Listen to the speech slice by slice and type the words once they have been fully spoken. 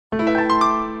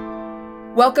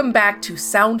Welcome back to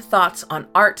Sound Thoughts on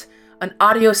Art, an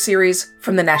audio series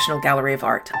from the National Gallery of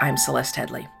Art. I'm Celeste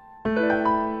Headley.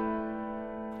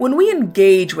 When we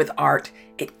engage with art,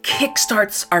 it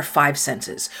kickstarts our five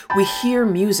senses. We hear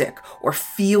music or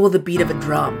feel the beat of a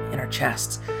drum in our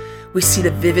chests. We see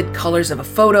the vivid colors of a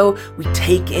photo. We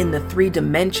take in the three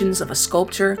dimensions of a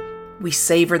sculpture. We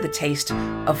savor the taste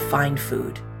of fine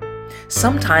food.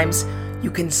 Sometimes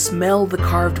you can smell the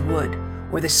carved wood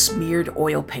or the smeared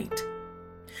oil paint.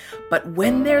 But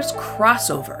when there's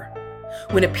crossover,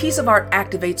 when a piece of art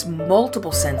activates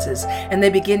multiple senses and they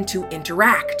begin to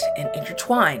interact and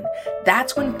intertwine,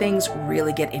 that's when things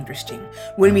really get interesting.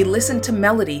 When we listen to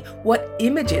melody, what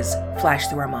images flash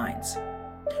through our minds?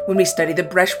 When we study the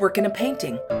brushwork in a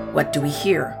painting, what do we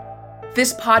hear?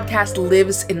 This podcast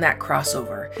lives in that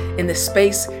crossover, in the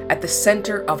space at the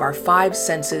center of our five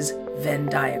senses Venn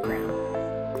diagram.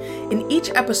 In each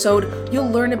episode, you'll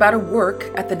learn about a work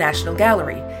at the National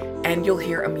Gallery, and you'll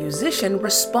hear a musician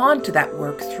respond to that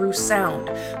work through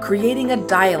sound, creating a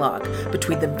dialogue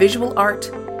between the visual art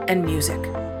and music.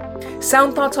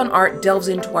 Sound Thoughts on Art delves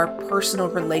into our personal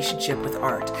relationship with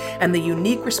art and the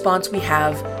unique response we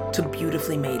have to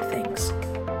beautifully made things.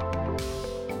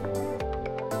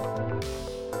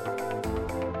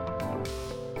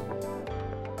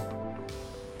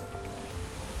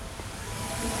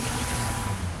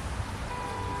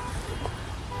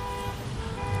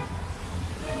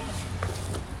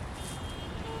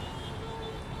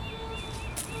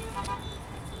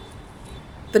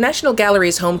 The National Gallery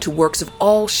is home to works of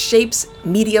all shapes,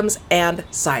 mediums, and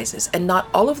sizes, and not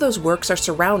all of those works are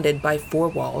surrounded by four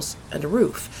walls and a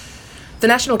roof. The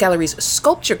National Gallery's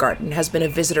Sculpture Garden has been a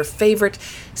visitor favorite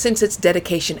since its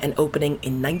dedication and opening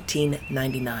in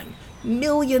 1999.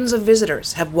 Millions of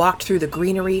visitors have walked through the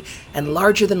greenery and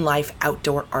larger-than-life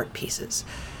outdoor art pieces.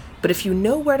 But if you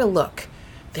know where to look,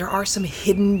 there are some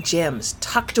hidden gems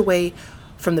tucked away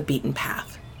from the beaten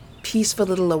path. Peaceful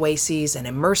little oases and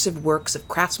immersive works of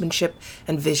craftsmanship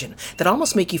and vision that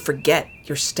almost make you forget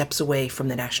you're steps away from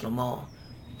the National Mall.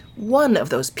 One of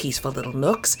those peaceful little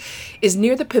nooks is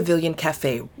near the Pavilion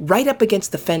Cafe, right up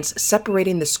against the fence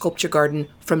separating the Sculpture Garden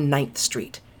from 9th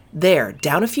Street. There,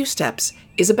 down a few steps,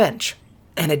 is a bench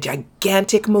and a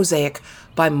gigantic mosaic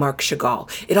by Marc Chagall.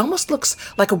 It almost looks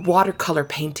like a watercolor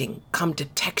painting come to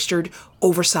textured,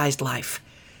 oversized life.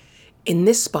 In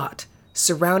this spot,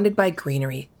 surrounded by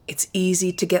greenery, it's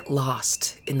easy to get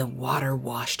lost in the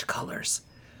water-washed colors.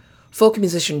 Folk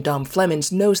musician Dom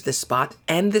Flemons knows this spot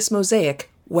and this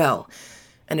mosaic well,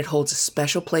 and it holds a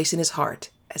special place in his heart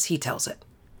as he tells it.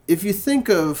 If you think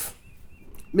of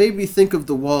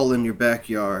the wall in your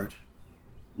backyard,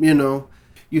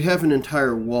 you have an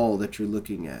entire wall that you're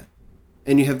looking at,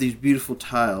 and you have these beautiful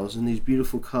tiles and these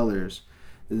beautiful colors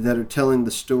that are telling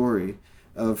the story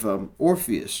of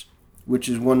Orpheus, which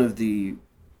is one of the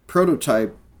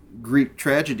prototype Greek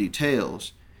tragedy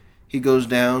tales. He goes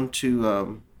down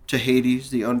to Hades,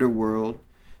 the underworld,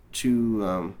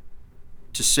 to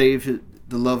save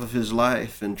the love of his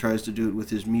life, and tries to do it with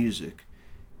his music.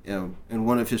 And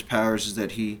one of his powers is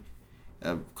that he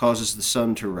causes the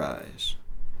sun to rise.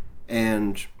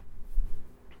 And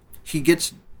he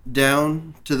gets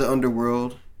down to the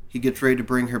underworld. He gets ready to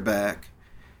bring her back,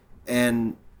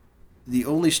 and the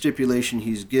only stipulation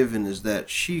he's given is that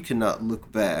she cannot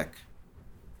look back,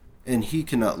 and he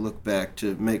cannot look back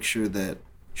to make sure that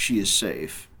she is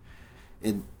safe,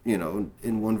 in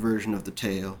one version of the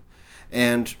tale.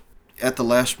 And at the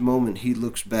last moment, he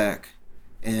looks back,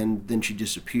 and then she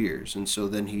disappears. And so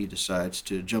then he decides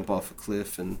to jump off a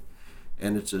cliff, and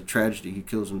it's a tragedy. He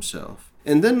kills himself.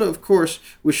 And then, of course,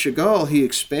 with Chagall, he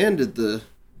expanded the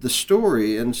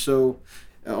story, and so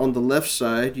on the left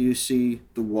side, you see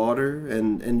the water,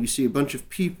 and you see a bunch of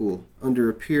people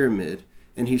under a pyramid,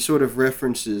 and he sort of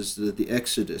references the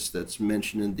Exodus that's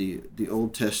mentioned in the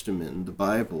Old Testament, the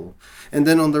Bible. And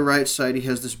then on the right side, he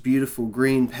has this beautiful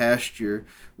green pasture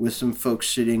with some folks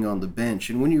sitting on the bench.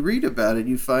 And when you read about it,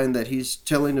 you find that he's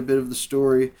telling a bit of the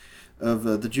story of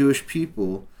the Jewish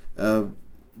people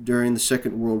during the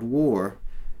Second World War,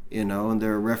 and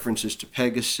there are references to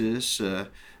Pegasus,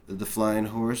 the flying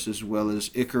horse, as well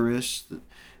as Icarus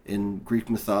in Greek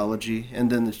mythology, and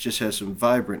then it just has some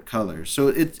vibrant colors. So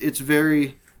it's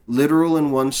very literal in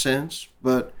one sense,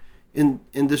 but in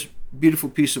this beautiful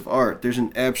piece of art, there's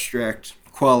an abstract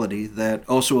quality that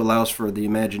also allows for the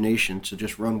imagination to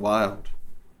just run wild.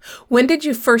 When did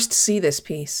you first see this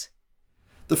piece?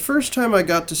 The first time I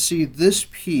got to see this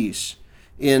piece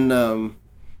in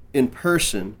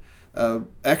person,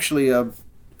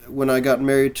 when I got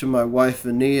married to my wife,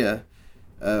 Vania,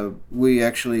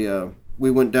 we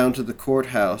went down to the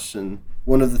courthouse, and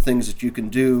one of the things that you can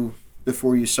do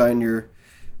before you sign your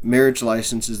marriage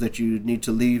license is that you need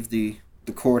to leave the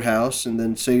courthouse and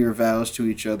then say your vows to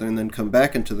each other and then come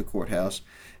back into the courthouse.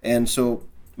 And so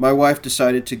my wife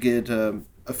decided to get a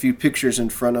few pictures in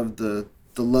front of the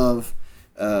love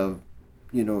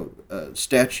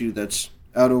statue that's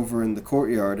out over in the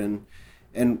courtyard,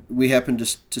 and we happened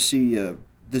to see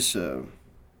this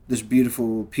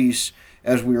beautiful piece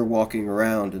as we were walking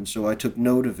around, and so I took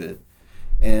note of it,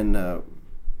 and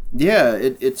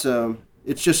it's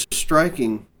just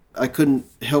striking. I couldn't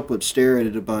help but stare at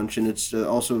it a bunch, and it's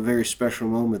also a very special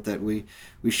moment that we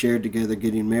shared together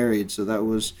getting married. So that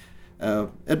was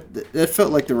that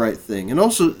felt like the right thing, and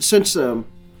also since when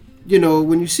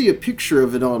you see a picture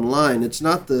of it online, it's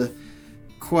not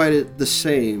quite the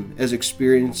same as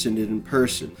experiencing it in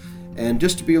person, and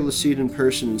just to be able to see it in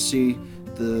person and see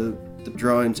the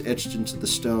drawings etched into the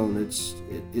stone,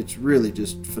 it's really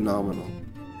just phenomenal.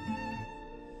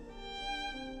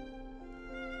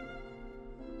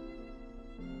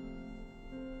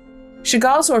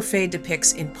 Chagall's Orphée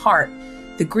depicts, in part,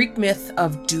 the Greek myth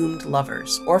of doomed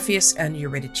lovers, Orpheus and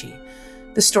Eurydice.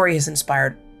 The story has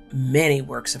inspired many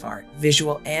works of art,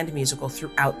 visual and musical,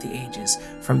 throughout the ages,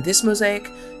 from this mosaic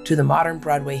to the modern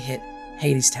Broadway hit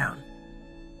Hadestown.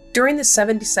 During the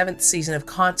 77th season of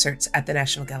concerts at the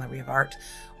National Gallery of Art,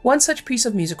 one such piece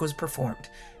of music was performed.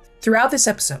 Throughout this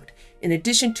episode, in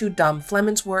addition to Dom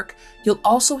Fleming's work, you'll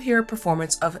also hear a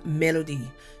performance of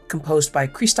Melodie, composed by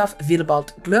Christoph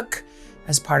Willibald Gluck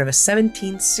as part of a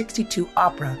 1762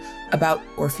 opera about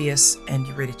Orpheus and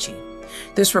Eurydice.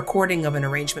 This recording of an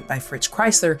arrangement by Fritz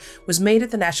Kreisler was made at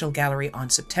the National Gallery on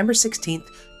September 16,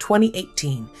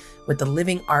 2018, with the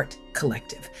Living Art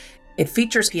Collective. It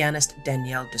features pianist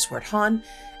Danielle Deswert-Hahn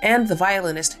and the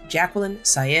violinist Jacqueline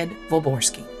Syed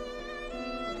Volborsky.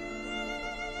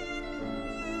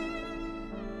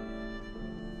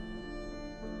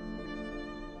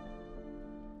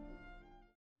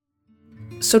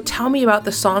 So tell me about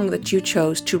the song that you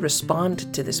chose to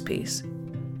respond to this piece.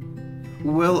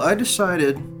 Well, I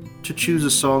decided to choose a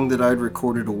song that I'd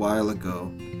recorded a while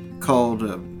ago called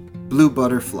Blue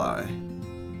Butterfly.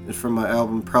 It's from my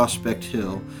album Prospect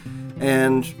Hill.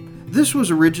 And this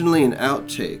was originally an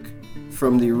outtake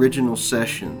from the original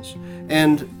sessions.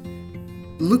 And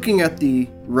looking at the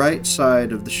right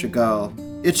side of the Chagall,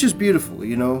 it's just beautiful,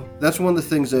 you know? That's one of the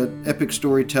things that epic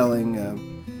storytelling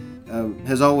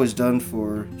has always done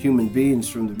for human beings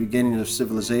from the beginning of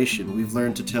civilization. We've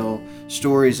learned to tell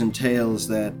stories and tales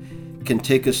that can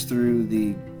take us through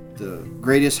the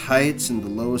greatest heights and the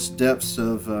lowest depths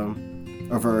of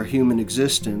our human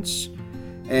existence.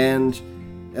 And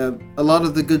a lot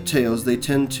of the good tales, they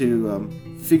tend to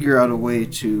figure out a way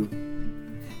to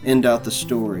end out the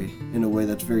story in a way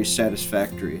that's very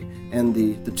satisfactory. And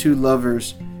the two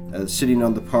lovers sitting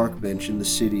on the park bench in the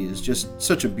city is just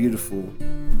such a beautiful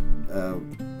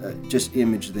just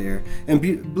image there. And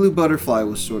Blue Butterfly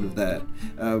was sort of that.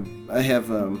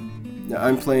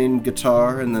 I'm playing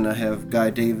guitar, and then I have Guy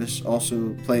Davis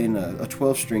also playing a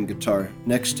 12-string guitar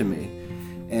next to me.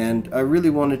 And I really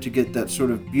wanted to get that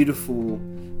sort of beautiful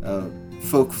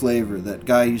folk flavor that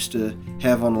Guy used to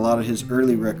have on a lot of his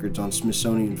early records on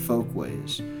Smithsonian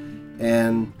Folkways.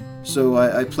 And so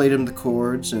I played him the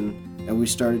chords, and we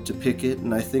started to pick it,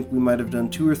 and I think we might have done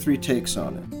 2 or 3 takes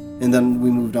on it. And then we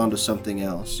moved on to something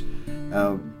else.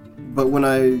 But when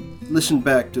I listened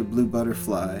back to Blue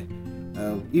Butterfly,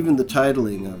 even the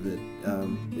titling of it,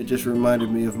 it just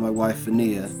reminded me of my wife,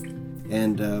 Fania.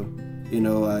 And,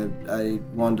 I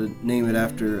wanted to name it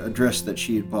after a dress that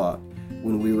she had bought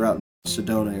when we were out in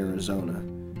Sedona, Arizona.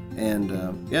 And,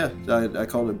 I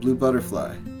called it Blue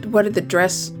Butterfly. What did the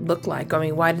dress look like? I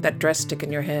mean, why did that dress stick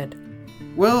in your head?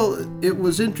 Well, it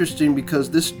was interesting because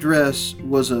this dress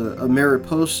was a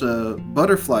Mariposa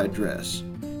butterfly dress.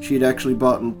 She had actually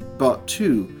bought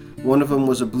 2. One of them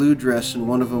was a blue dress, and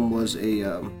one of them was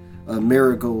a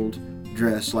marigold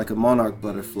dress, like a monarch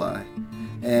butterfly.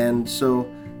 And so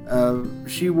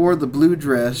she wore the blue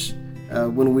dress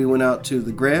when we went out to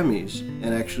the Grammys.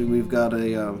 And actually, we've got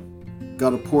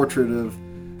a portrait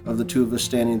of the two of us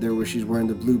standing there where she's wearing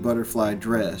the blue butterfly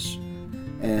dress.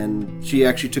 And she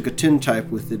actually took a tintype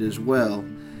with it as well.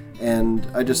 And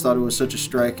I just thought it was such a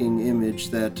striking image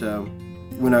that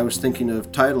when I was thinking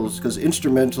of titles, because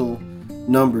instrumental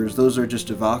numbers, those are just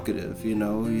evocative, you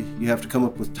know. You have to come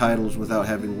up with titles without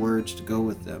having words to go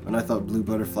with them. And I thought Blue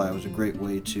Butterfly was a great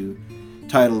way to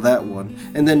title that one.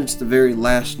 And then it's the very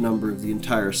last number of the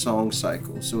entire song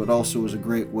cycle. So it also was a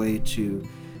great way to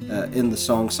end the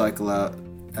song cycle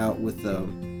out with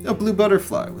a blue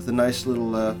butterfly with a nice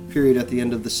little period at the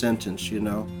end of the sentence, you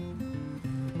know.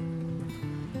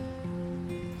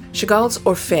 Chagall's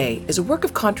Orphée is a work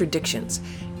of contradictions.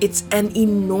 It's an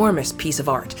enormous piece of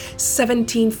art,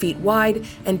 17 feet wide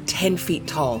and 10 feet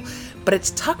tall, but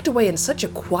it's tucked away in such a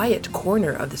quiet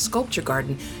corner of the sculpture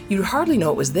garden you'd hardly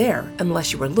know it was there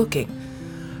unless you were looking.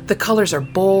 The colors are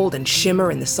bold and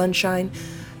shimmer in the sunshine.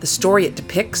 The story it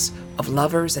depicts of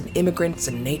lovers and immigrants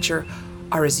and nature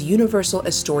are as universal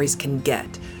as stories can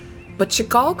get. But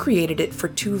Chagall created it for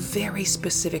two very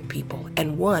specific people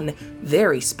and one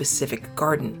very specific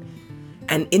garden.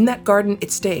 And in that garden it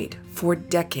stayed for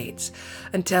decades,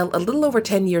 until a little over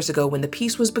 10 years ago when the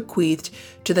piece was bequeathed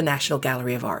to the National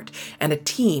Gallery of Art, and a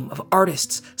team of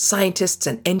artists, scientists,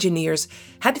 and engineers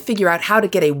had to figure out how to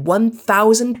get a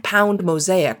 1,000-pound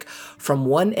mosaic from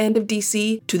one end of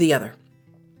DC to the other.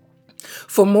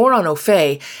 For more on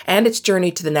Orphée and its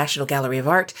journey to the National Gallery of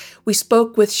Art, we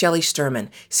spoke with Shelley Sturman,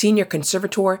 Senior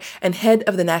Conservator and Head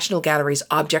of the National Gallery's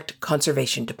Object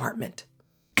Conservation Department.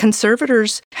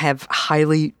 Conservators have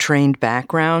highly trained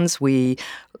backgrounds. We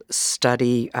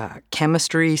study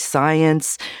chemistry,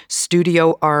 science,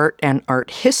 studio art, and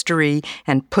art history,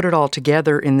 and put it all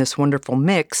together in this wonderful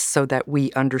mix so that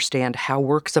we understand how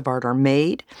works of art are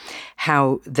made,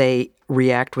 how they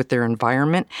react with their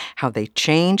environment, how they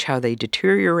change, how they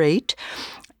deteriorate.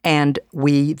 And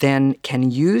we then can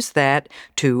use that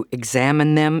to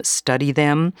examine them, study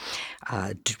them.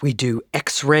 We do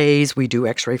X-rays, we do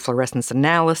X-ray fluorescence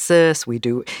analysis, we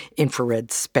do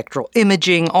infrared spectral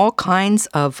imaging. All kinds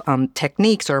of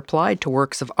techniques are applied to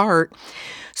works of art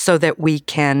so that we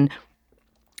can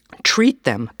treat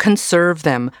them, conserve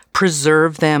them,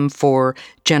 preserve them for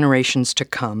generations to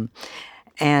come.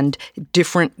 And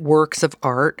different works of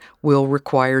art will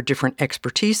require different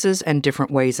expertises and different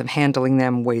ways of handling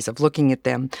them, ways of looking at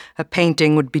them. A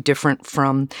painting would be different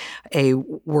from a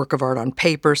work of art on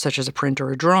paper, such as a print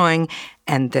or a drawing,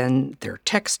 and then there are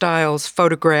textiles,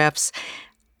 photographs,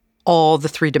 all the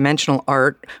three-dimensional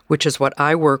art, which is what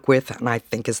I work with, and I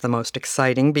think is the most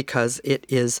exciting because it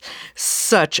is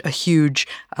such a huge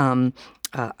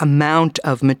amount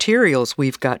of materials.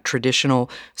 We've got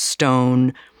traditional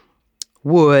stone,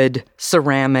 wood,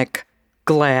 ceramic,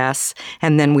 glass,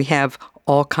 and then we have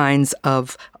all kinds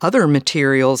of other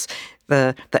materials,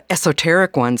 the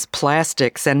esoteric ones,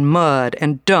 plastics and mud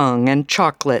and dung and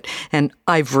chocolate and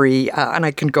ivory, and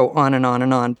I can go on and on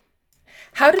and on.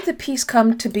 How did the piece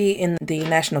come to be in the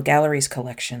National Gallery's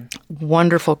collection?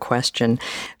 Wonderful question.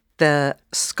 The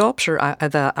sculpture,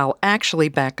 I'll actually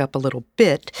back up a little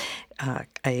bit.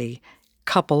 A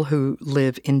couple who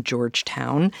lived in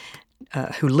Georgetown,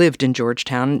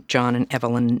 John and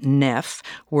Evelyn Neff,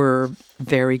 were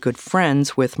very good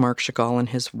friends with Marc Chagall and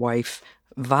his wife,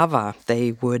 Vava.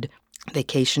 They would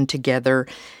vacation together,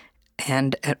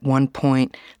 and at one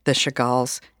point, the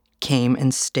Chagalls came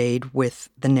and stayed with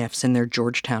the Neffs in their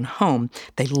Georgetown home.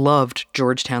 They loved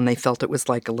Georgetown. They felt it was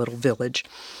like a little village.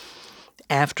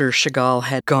 After Chagall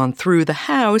had gone through the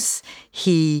house,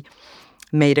 he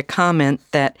made a comment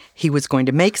that he was going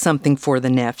to make something for the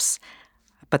Neffs,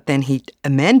 but then he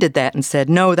amended that and said,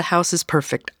 no, the house is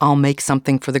perfect. I'll make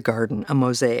something for the garden, a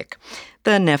mosaic.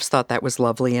 The Neffs thought that was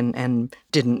lovely and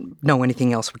didn't know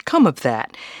anything else would come of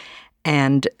that.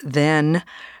 And then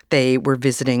they were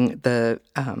visiting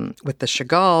with the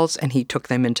Chagalls, and he took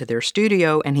them into their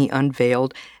studio, and he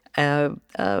unveiled a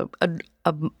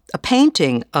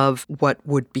painting of what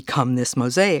would become this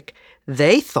mosaic.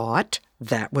 They thought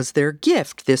that was their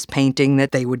gift, this painting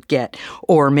that they would get.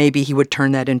 Or maybe he would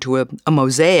turn that into a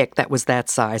mosaic that was that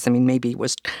size. I mean, maybe it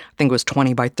was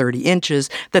 20 by 30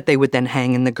 inches that they would then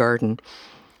hang in the garden.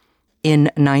 In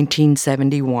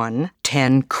 1971,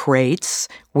 10 crates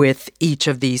with each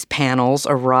of these panels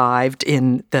arrived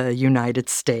in the United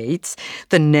States.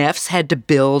 The Neffs had to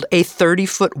build a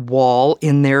 30-foot wall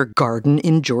in their garden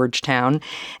in Georgetown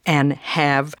and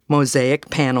have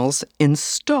mosaic panels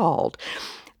installed.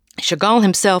 Chagall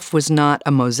himself was not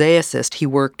a mosaicist. He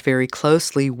worked very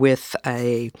closely with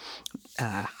a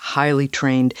highly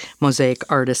trained mosaic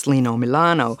artist, Lino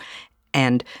Milano,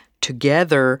 and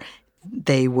together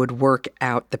they would work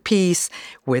out the piece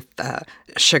with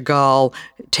Chagall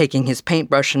taking his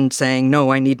paintbrush and saying,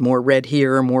 no, I need more red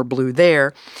here or more blue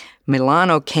there.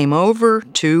 Milano came over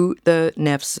to the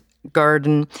Neffs'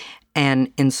 garden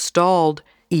and installed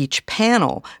each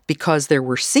panel. Because there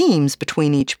were seams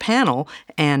between each panel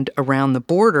and around the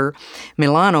border,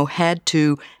 Milano had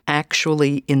to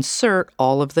actually insert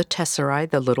all of the tesserae,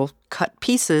 the little cut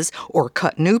pieces or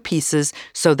cut new pieces,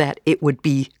 so that it would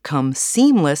become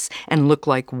seamless and look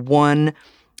like one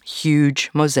huge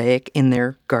mosaic in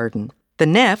their garden. The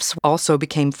Neffs also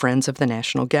became friends of the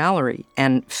National Gallery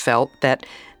and felt that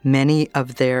many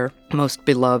of their most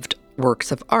beloved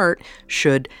works of art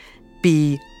should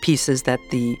be pieces that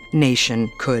the nation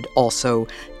could also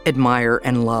admire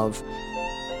and love.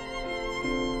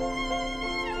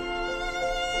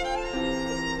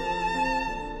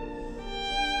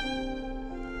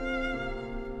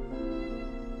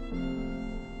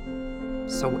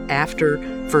 So after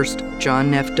first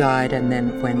John Neff died, and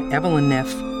then when Evelyn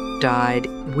Neff died,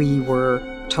 we were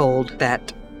told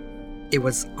that it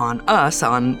was on us,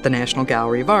 on the National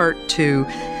Gallery of Art, to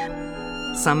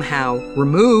somehow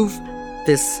remove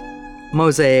this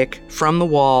mosaic from the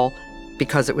wall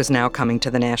because it was now coming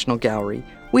to the National Gallery.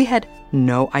 We had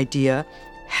no idea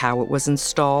how it was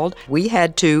installed. We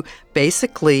had to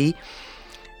basically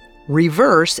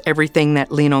reverse everything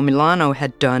that Lino Milano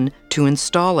had done to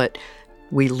install it.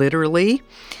 We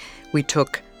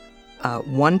took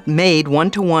made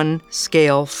one-to-one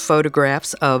scale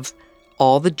photographs of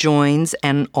all the joins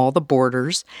and all the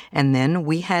borders, and then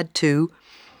we had to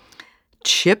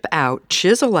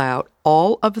chisel out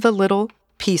all of the little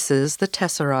pieces, the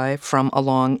tesserae, from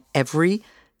along every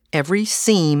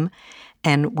seam,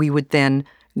 and we would then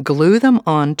glue them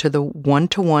onto the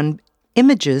one-to-one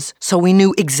images so we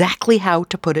knew exactly how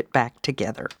to put it back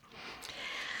together.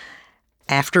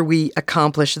 After we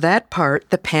accomplished that part,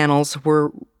 the panels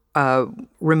were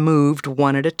removed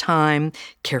one at a time,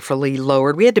 carefully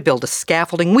lowered. We had to build a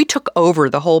scaffolding. We took over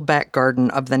the whole back garden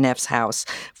of the Neff's house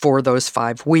for those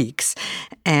 5 weeks.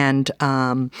 And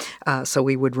so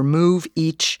we would remove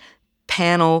each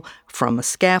panel from a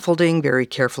scaffolding, very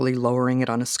carefully lowering it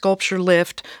on a sculpture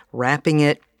lift, wrapping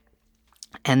it,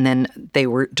 and then they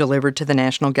were delivered to the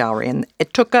National Gallery. And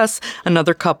it took us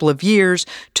another couple of years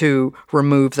to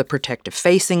remove the protective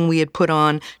facing we had put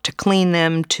on, to clean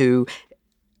them, to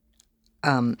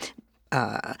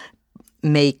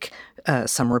make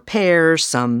some repairs,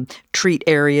 some treat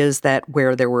areas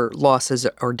where there were losses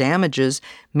or damages.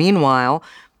 Meanwhile,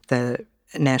 the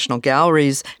National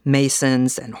Gallery's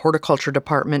masons and horticulture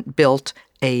department built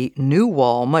a new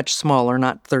wall, much smaller,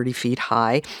 not 30 feet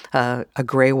high, a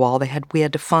gray wall. We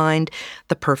had to find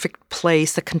the perfect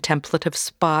place, a contemplative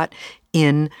spot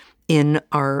in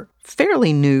our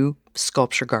fairly new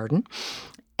sculpture garden,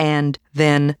 and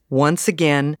then once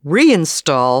again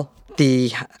reinstall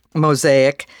the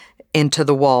mosaic into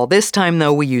the wall. This time,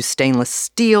 though, we used stainless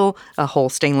steel, a whole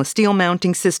stainless steel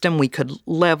mounting system. We could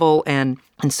level and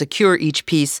secure each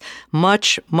piece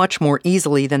much, much more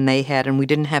easily than they had, and we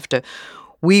didn't have to.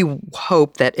 We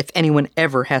hope that if anyone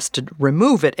ever has to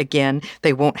remove it again,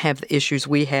 they won't have the issues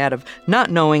we had of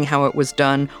not knowing how it was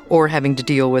done or having to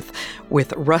deal with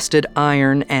rusted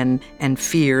iron and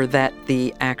fear that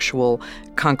the actual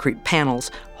concrete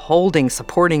panels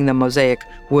supporting the mosaic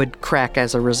would crack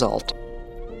as a result.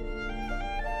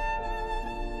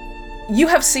 You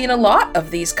have seen a lot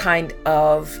of these kind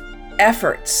of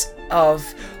efforts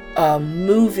of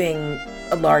moving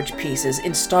large pieces,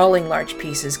 installing large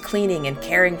pieces, cleaning and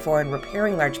caring for and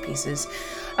repairing large pieces.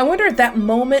 I wonder at that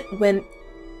moment when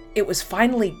it was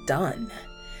finally done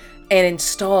and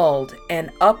installed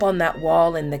and up on that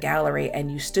wall in the gallery and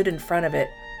you stood in front of it,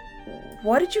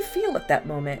 what did you feel at that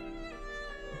moment?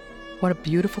 What a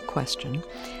beautiful question.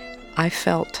 I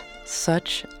felt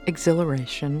such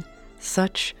exhilaration,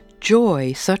 such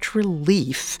joy, such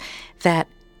relief that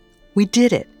we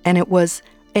did it. And it was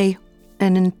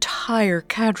an entire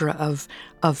cadre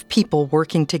of people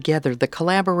working together. The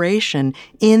collaboration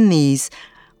in these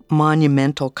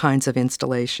monumental kinds of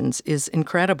installations is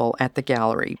incredible at the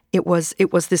gallery. It was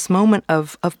this moment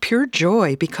of pure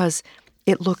joy because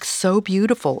it looked so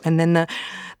beautiful. And then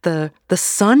the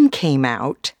sun came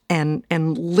out and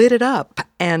lit it up,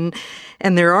 and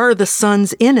there are the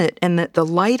suns in it, and the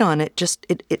light on it just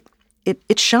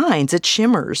it shines, it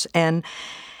shimmers, and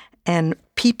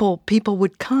people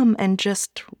would come and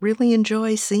just really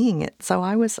enjoy seeing it. So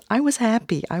I was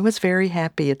happy. I was very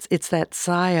happy. It's that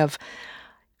sigh of,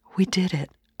 we did it.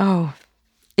 Oh,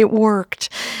 it worked.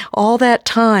 All that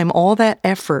time, all that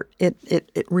effort,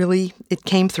 it really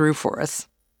came through for us.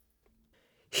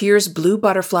 Here's Blue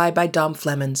Butterfly by Dom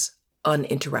Flemons,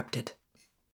 uninterrupted.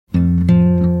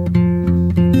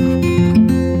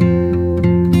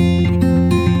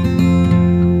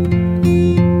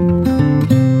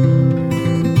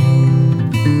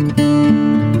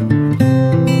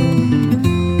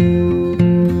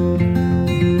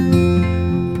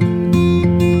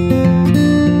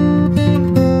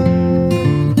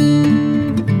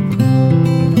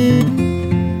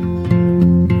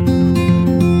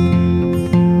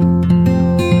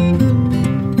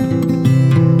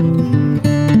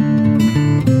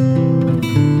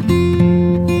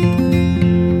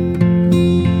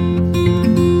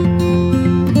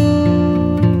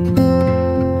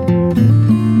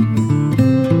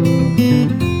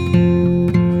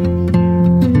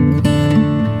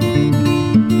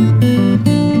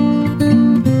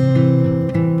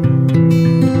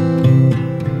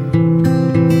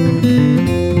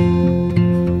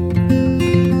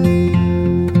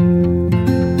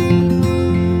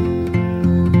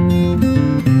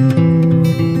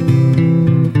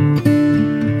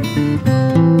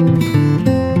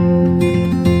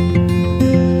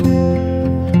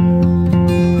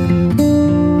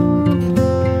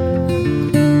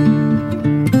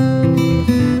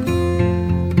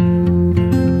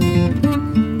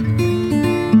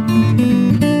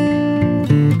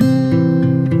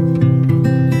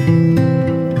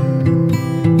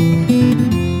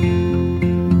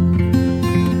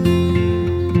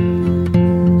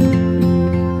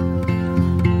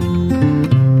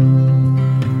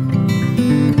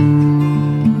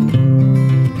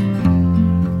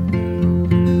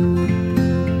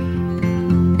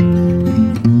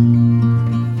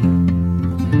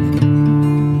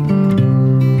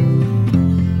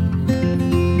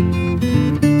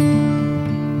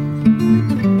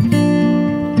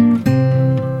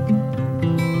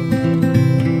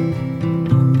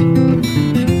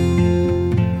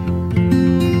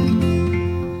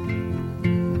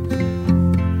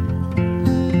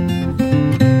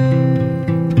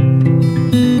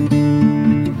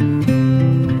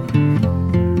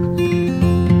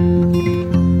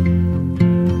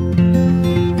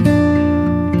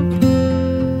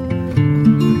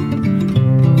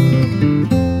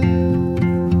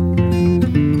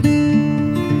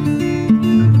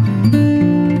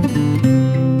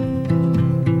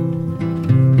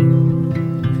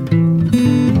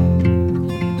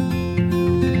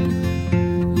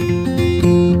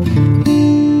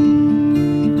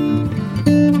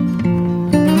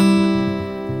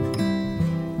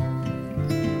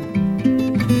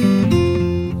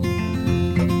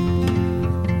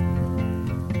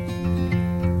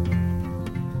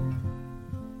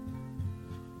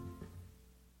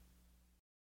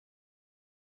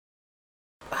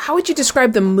 How would you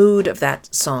describe the mood of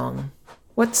that song?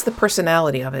 What's the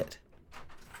personality of it?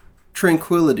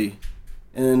 Tranquility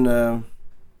and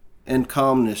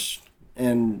calmness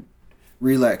and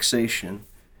relaxation.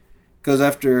 Because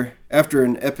after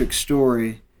an epic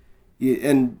story,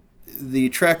 and the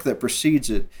track that precedes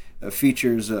it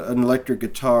features an electric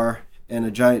guitar and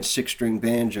a giant six-string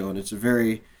banjo, and it's a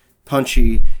very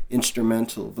punchy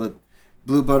instrumental. But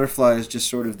Blue Butterfly is just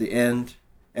sort of the end,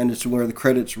 and it's where the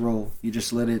credits roll. You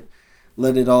just let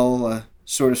it all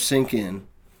sort of sink in.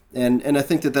 And I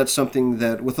think that that's something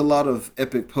that, with a lot of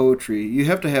epic poetry, you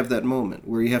have to have that moment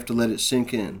where you have to let it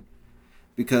sink in.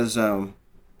 Because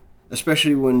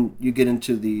especially when you get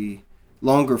into the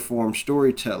longer form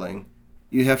storytelling,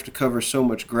 you have to cover so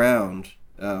much ground,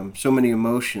 so many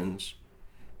emotions.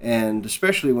 And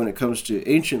especially when it comes to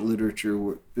ancient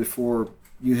literature, before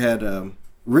you had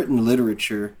written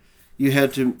literature, you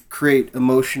had to create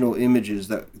emotional images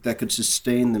that could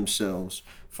sustain themselves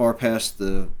far past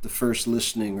the first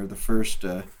listening or the first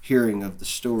hearing of the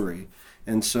story.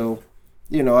 And so,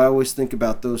 I always think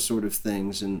about those sort of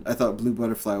things, and I thought Blue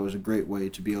Butterfly was a great way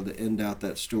to be able to end out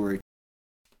that story.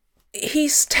 He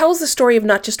tells the story of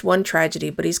not just one tragedy,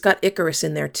 but he's got Icarus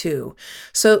in there too.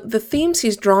 So the themes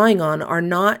he's drawing on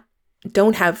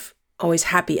don't have always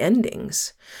happy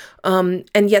endings. And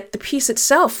yet the piece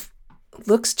itself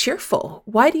looks cheerful.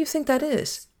 Why do you think that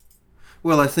is?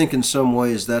 Well, I think in some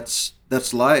ways that's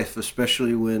life,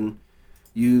 especially when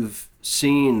you've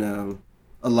seen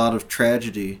a lot of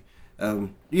tragedy,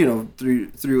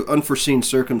 through unforeseen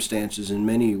circumstances in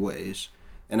many ways.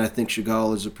 And I think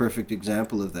Chagall is a perfect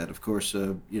example of that. Of course,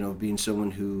 being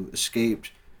someone who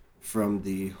escaped from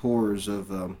the horrors of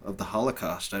the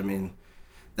Holocaust. I mean,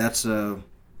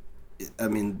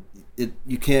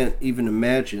 you can't even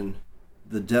imagine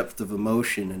the depth of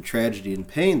emotion and tragedy and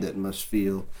pain that must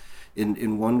feel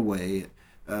in one way.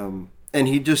 And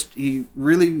he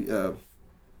really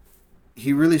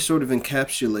sort of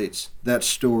encapsulates that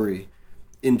story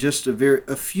in just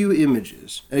a few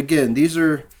images. Again, these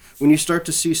are, when you start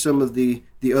to see some of the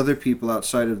other people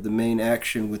outside of the main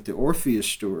action with the Orpheus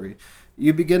story,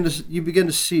 you begin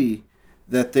to see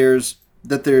that there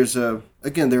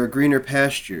are greener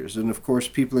pastures, and of course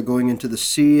people are going into the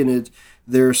sea, and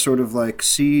there's sort of like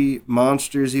sea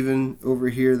monsters even over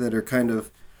here that are kind of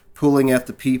pulling at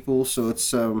the people. So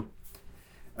it's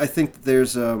I think that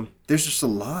there's just a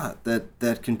lot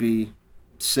that can be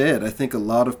said. I think a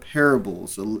lot of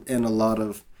parables and a lot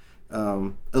of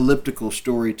elliptical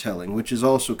storytelling, which is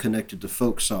also connected to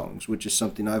folk songs, which is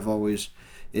something I've always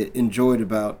enjoyed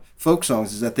about folk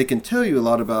songs, is that they can tell you a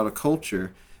lot about a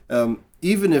culture,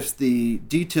 even if the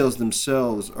details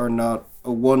themselves are not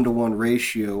a one-to-one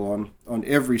ratio on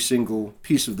every single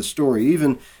piece of the story.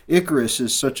 Even Icarus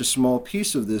is such a small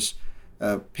piece of this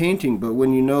painting, but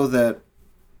when you know that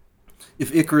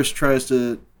if Icarus tries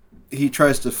to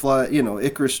fly,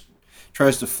 Icarus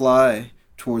tries to fly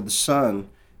toward the sun,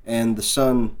 and the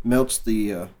sun melts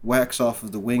the wax off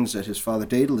of the wings that his father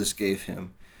Daedalus gave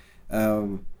him.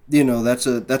 That's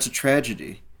a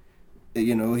tragedy.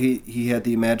 He had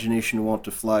the imagination to want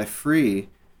to fly free,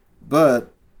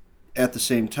 but at the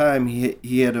same time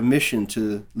he had a mission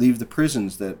to leave the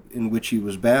prisons in which he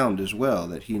was bound as well,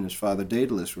 that he and his father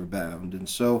Daedalus were bound. And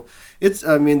so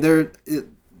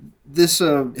this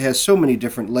has so many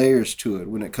different layers to it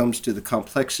when it comes to the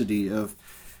complexity of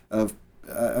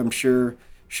I'm sure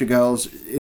Chagall's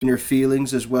inner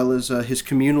feelings as well as his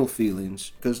communal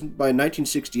feelings, because by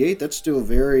 1968 that's still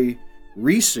very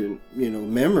recent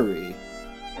memory.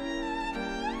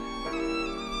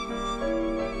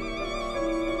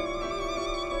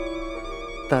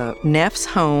 The Neff's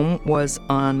home was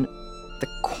on the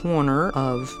corner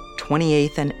of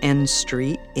 28th and N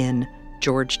Street in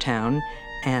Georgetown,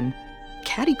 and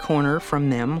catty corner from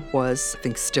them was, I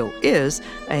think still is,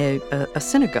 a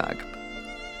synagogue.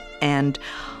 And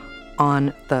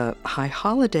on the high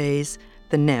holidays,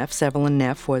 the Neffs, Evelyn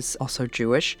Neff was also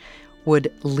Jewish,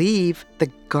 would leave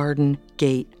the garden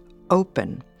gate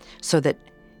open so that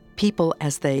people,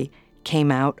 as they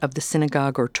came out of the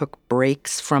synagogue or took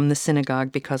breaks from the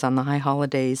synagogue, because on the high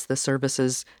holidays the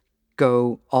services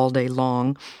go all day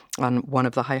long. On one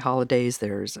of the high holidays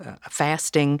there's a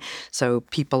fasting, so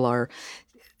people are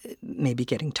maybe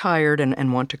getting tired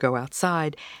and want to go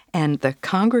outside. And the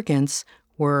congregants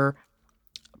were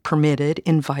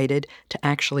invited to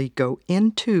actually go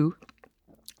into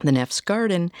the Neff's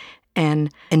garden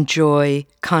and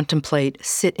contemplate,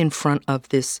 sit in front of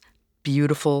this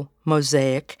beautiful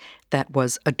mosaic that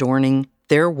was adorning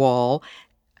their wall,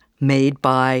 made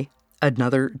by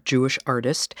another Jewish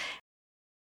artist.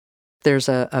 There's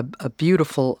a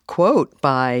beautiful quote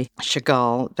by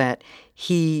Chagall that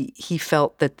he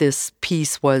felt that this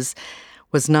piece was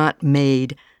not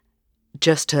made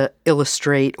just to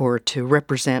illustrate or to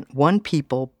represent one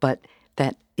people, but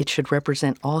that it should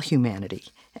represent all humanity.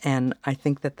 And I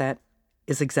think that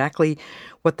is exactly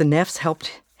what the Neffs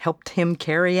helped him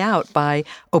carry out by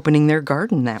opening their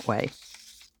garden that way.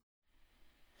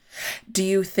 Do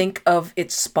you think of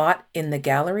its spot in the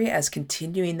gallery as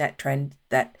continuing that trend,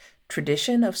 that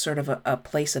tradition of sort of a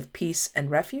place of peace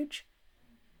and refuge?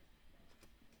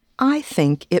 I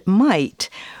think it might,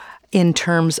 in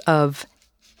terms of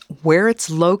where it's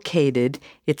located.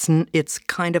 It's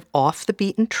kind of off the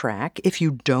beaten track. If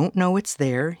you don't know it's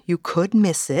there, you could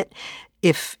miss it,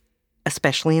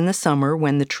 especially in the summer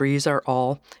when the trees are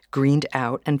all greened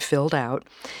out and filled out.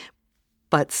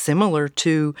 But similar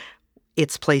to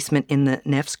its placement in the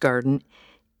Neffs garden,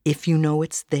 if you know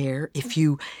it's there, if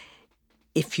you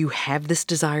have this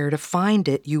desire to find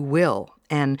it, you will.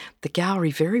 And the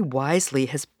gallery very wisely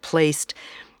has placed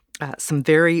some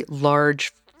very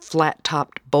large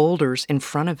flat-topped boulders in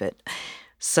front of it.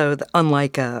 So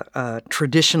unlike a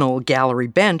traditional gallery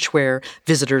bench where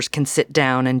visitors can sit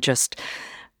down and just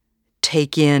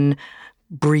take in,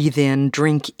 breathe in,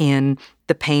 drink in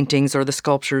the paintings or the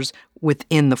sculptures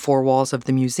within the four walls of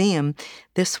the museum,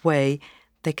 this way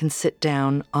they can sit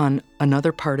down on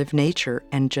another part of nature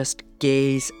and just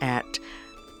gaze at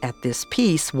this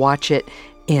piece, watch it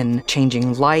in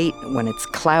changing light, when it's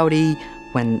cloudy,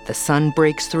 when the sun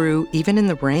breaks through, even in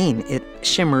the rain, it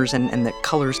shimmers and the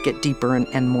colors get deeper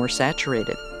and more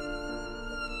saturated.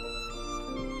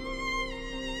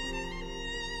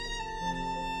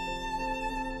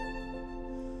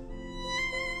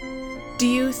 Do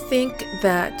you think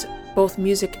that both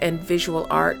music and visual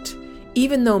art,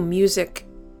 even though music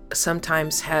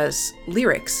sometimes has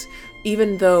lyrics,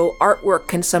 even though artwork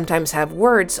can sometimes have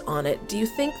words on it, do you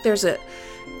think there's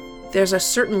a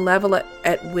certain level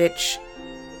at which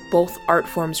both art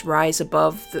forms rise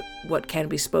above what can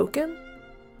be spoken?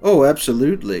 Oh,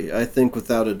 absolutely. I think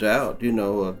without a doubt.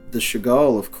 The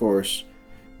Chagall, of course,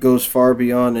 goes far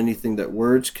beyond anything that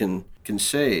words can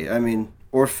say. I mean,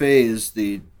 Orphée is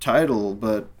the title,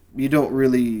 but you don't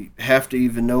really have to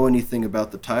even know anything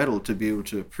about the title to be able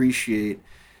to appreciate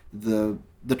the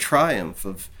triumph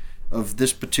of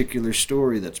this particular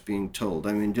story that's being told.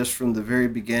 I mean, just from the very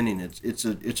beginning, it's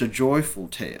a joyful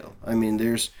tale. I mean,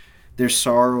 there's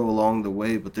sorrow along the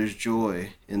way, but there's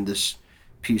joy in this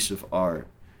piece of art,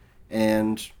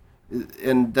 and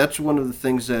that's one of the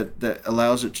things that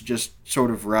allows it to just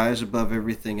sort of rise above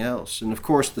everything else. And of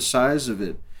course, the size of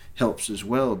it helps as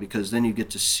well, because then you get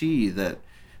to see that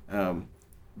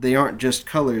they aren't just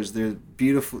colors; they're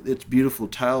beautiful. It's beautiful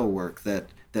tile work that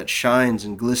shines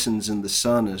and glistens in the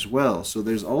sun as well. So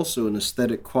there's also an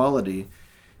aesthetic quality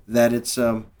that it's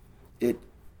a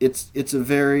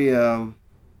very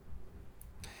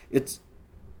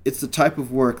it's the type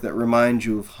of work that reminds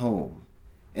you of home.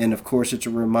 And of course, it's a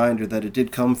reminder that it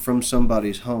did come from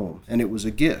somebody's home, and it was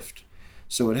a gift.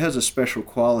 So it has a special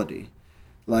quality.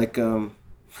 Like,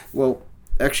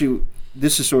 actually,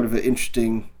 this is sort of an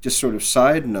interesting, just sort of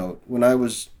side note. When I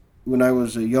was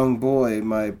a young boy,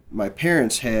 my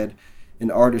parents had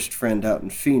an artist friend out in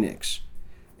Phoenix.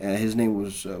 His name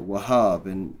was Wahab,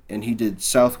 and he did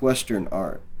Southwestern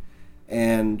art.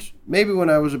 And maybe when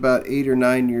I was about 8 or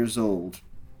 9 years old,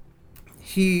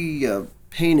 he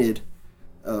painted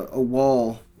a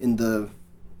wall in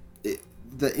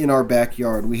our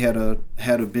backyard. We had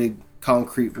a big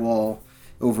concrete wall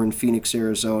over in Phoenix,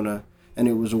 Arizona, and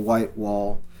it was a white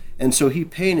wall. And so he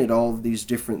painted all of these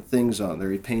different things on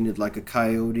there. He painted like a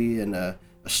coyote and a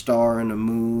star and a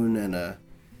moon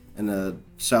and a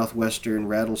southwestern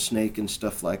rattlesnake and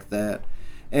stuff like that.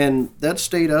 And that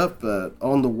stayed up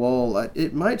on the wall.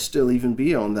 It might still even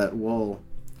be on that wall,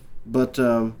 but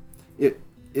it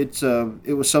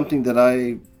was something that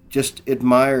I just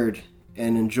admired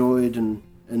and enjoyed and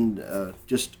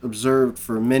just observed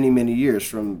for many, many years,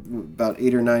 from about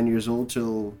 8 or 9 years old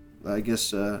till I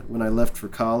guess when I left for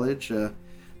college,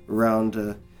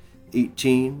 around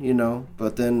 18,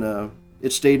 But then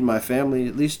it stayed in my family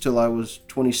at least till I was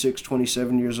 26,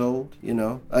 27 years old,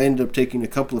 I ended up taking a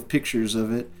couple of pictures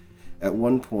of it at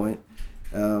one point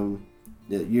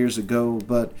years ago.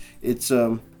 But it's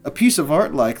a piece of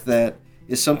art like that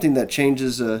is something that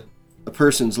changes a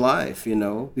person's life,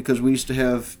 because we used to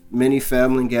have many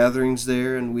family gatherings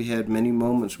there, and we had many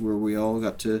moments where we all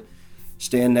got to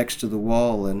stand next to the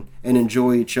wall and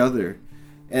enjoy each other.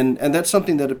 And that's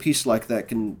something that a piece like that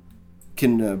can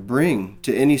bring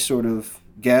to any sort of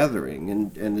gathering.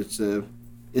 And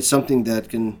it's something that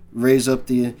can raise up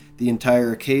the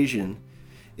entire occasion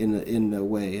in a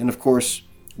way. And of course,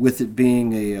 with it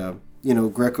being a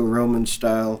Greco-Roman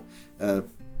style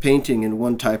painting in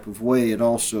one type of way, it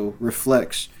also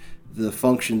reflects the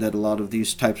function that a lot of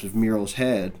these types of murals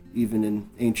had, even in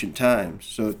ancient times.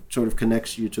 So it sort of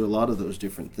connects you to a lot of those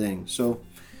different things. So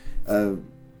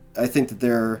I think that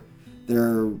there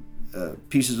are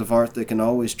pieces of art that can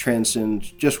always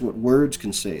transcend just what words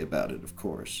can say about it, of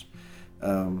course.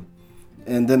 And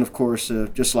then, of course,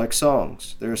 just like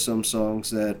songs, there are some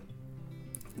songs that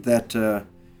the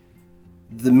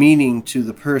meaning to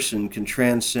the person can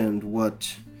transcend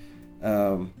what's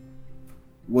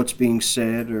being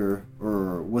said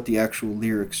or what the actual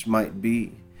lyrics might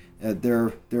be.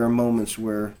 There are moments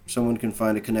where someone can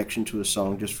find a connection to a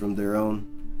song just from their own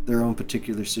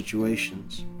particular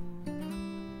situations.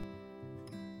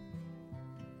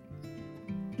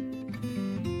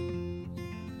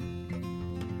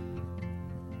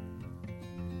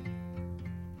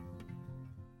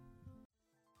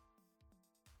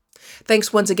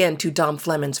 Thanks once again to Dom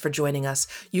Flemons for joining us.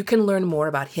 You can learn more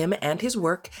about him and his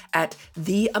work at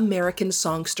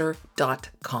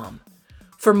theamericansongster.com.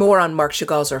 For more on Marc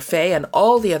Chagall's Orphée and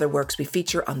all the other works we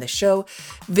feature on this show,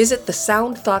 visit the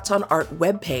Sound Thoughts on Art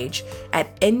webpage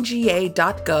at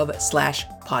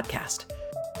nga.gov/podcast.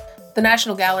 The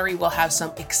National Gallery will have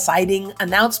some exciting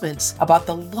announcements about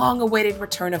the long-awaited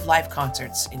return of live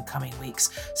concerts in coming weeks,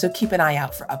 so keep an eye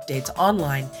out for updates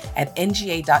online at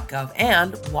nga.gov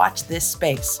and watch this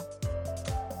space.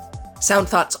 Sound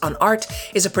Thoughts on Art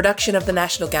is a production of the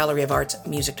National Gallery of Art's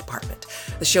Music Department.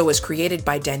 The show was created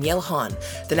by Danielle Hahn,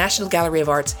 the National Gallery of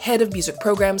Art's head of music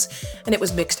programs, and it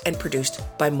was mixed and produced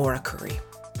by Maura Curry.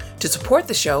 To support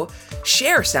the show,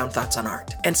 share Sound Thoughts on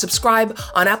Art and subscribe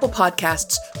on Apple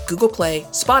Podcasts, Google Play,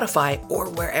 Spotify, or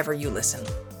wherever you listen.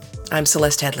 I'm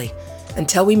Celeste Headley.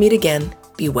 Until we meet again,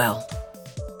 be well.